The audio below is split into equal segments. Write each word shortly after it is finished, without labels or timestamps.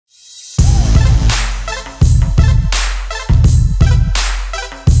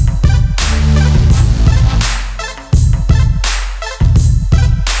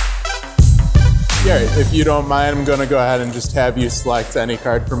if you don't mind, I'm gonna go ahead and just have you select any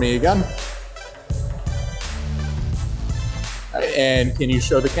card for me again. And can you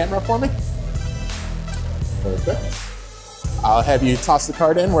show the camera for me? Perfect. I'll have you toss the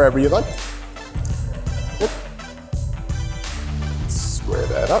card in wherever you like. Good. Square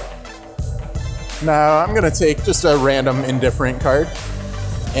that up. Now I'm gonna take just a random indifferent card,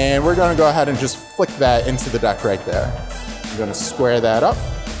 and we're gonna go ahead and just flick that into the deck right there. I'm gonna square that up.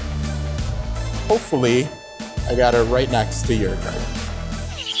 Hopefully, I got it right next to your card.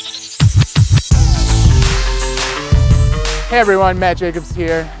 Hey everyone, Matt Jacobs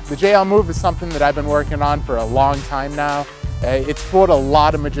here. The JL move is something that I've been working on for a long time now. It's fooled a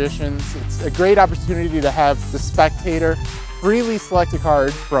lot of magicians. It's a great opportunity to have the spectator freely select a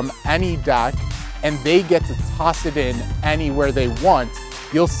card from any deck, and they get to toss it in anywhere they want.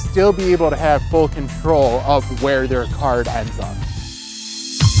 You'll still be able to have full control of where their card ends up.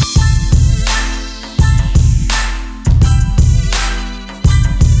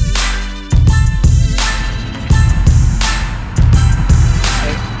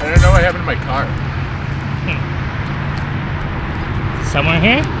 I don't know what happened to my car. Someone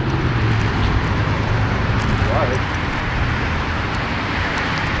here? What?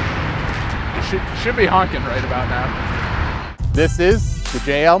 It should be honking right about now. This is the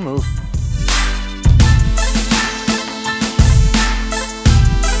JL move.